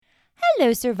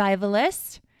Hello,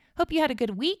 survivalists. Hope you had a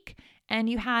good week and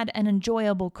you had an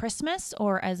enjoyable Christmas,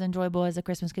 or as enjoyable as a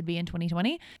Christmas could be in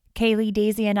 2020. Kaylee,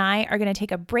 Daisy, and I are going to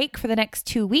take a break for the next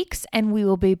 2 weeks, and we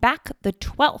will be back the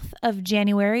 12th of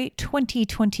January,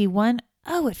 2021.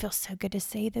 Oh, it feels so good to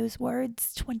say those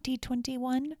words,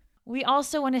 2021. We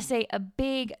also want to say a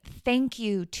big thank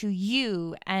you to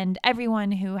you and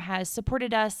everyone who has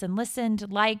supported us and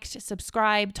listened, liked,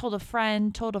 subscribed, told a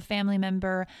friend, told a family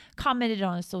member, commented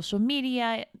on social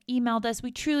media, emailed us. We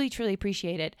truly, truly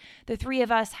appreciate it. The three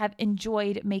of us have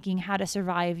enjoyed making How to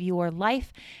Survive Your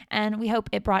Life, and we hope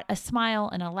it brought a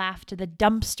smile and a laugh to the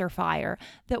dumpster fire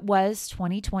that was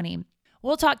 2020.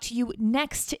 We'll talk to you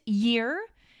next year.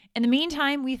 In the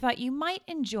meantime, we thought you might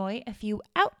enjoy a few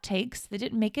outtakes that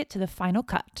didn't make it to the final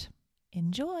cut.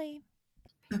 Enjoy.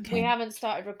 Okay. We haven't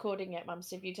started recording yet, Mum,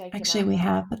 so if you take Actually, we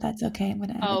have, but that's okay. I'm going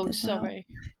to edit this out. sorry.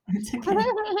 It's okay.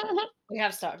 We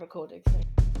have started recording.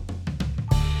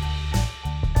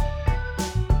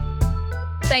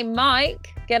 Same mic,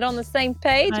 get on the same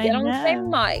page, get on the same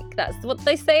mic. That's what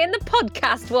they say in the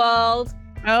podcast world.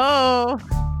 Oh.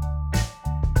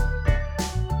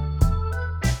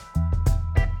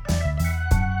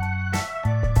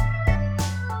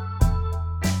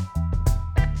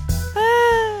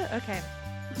 Okay,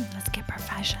 let's get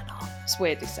professional. It's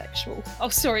weirdly sexual. Oh,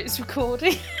 sorry, it's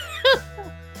recording.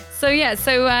 So what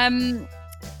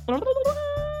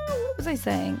was I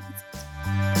saying?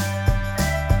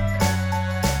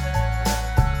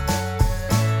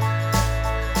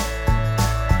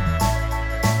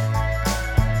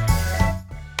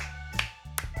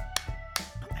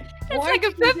 Why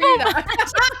did you do that?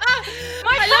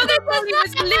 I love that Molly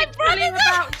was literally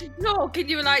about to talk and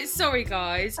you were like, sorry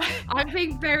guys, I'm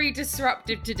being very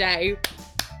disruptive today.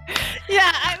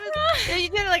 Yeah, you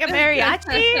did it like a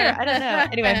mariachi, or I don't know.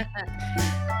 Anyway.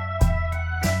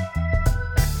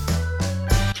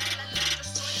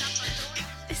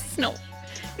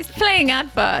 It's playing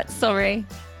adverts, sorry.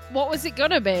 What was it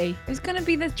gonna be? It's gonna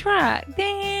be the track.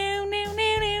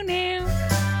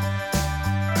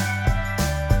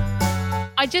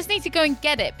 I just need to go and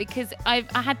get it because I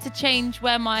had to change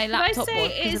where my laptop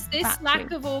was. Is this lack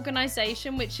of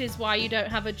organisation, which is why you don't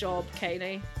have a job,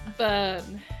 Kaylee?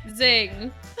 Burn.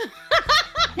 Zing.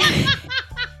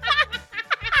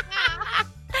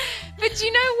 But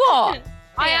you know what?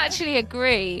 I actually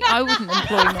agree. I wouldn't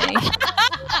employ me.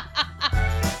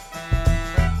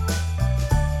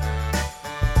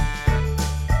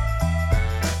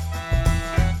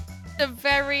 A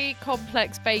very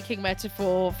complex baking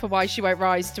metaphor for why she won't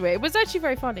rise to it. It was actually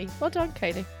very funny. Well done,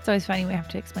 Kaylee. It's always funny we have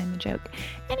to explain the joke.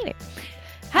 Anyway.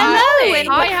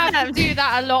 I have to do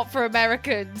that a lot for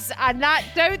Americans, and that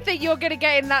don't think you're going to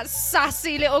get in that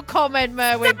sassy little comment,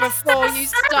 Merwin, before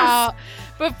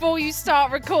you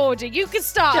start recording. You can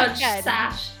start Judge again.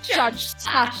 Sash. Judge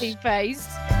sassy face.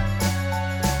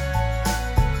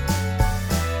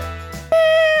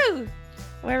 Woo!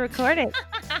 We're recording.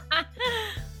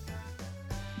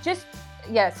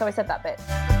 So I said that bit.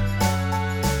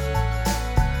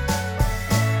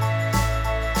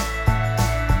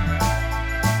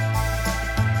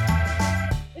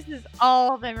 This is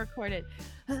all been recorded.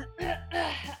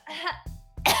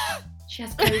 She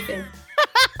has COVID.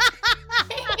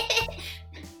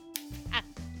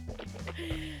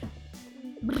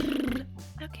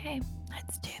 Okay,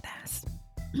 let's do this.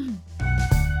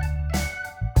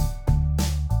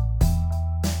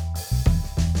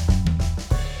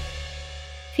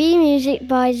 Theme music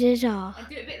by Zazar.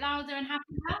 Do it a bit louder and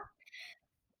happier.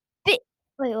 Wait,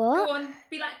 what? Go on,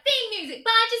 be like theme music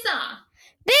by Jazar.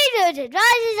 Theme music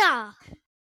by Zazar.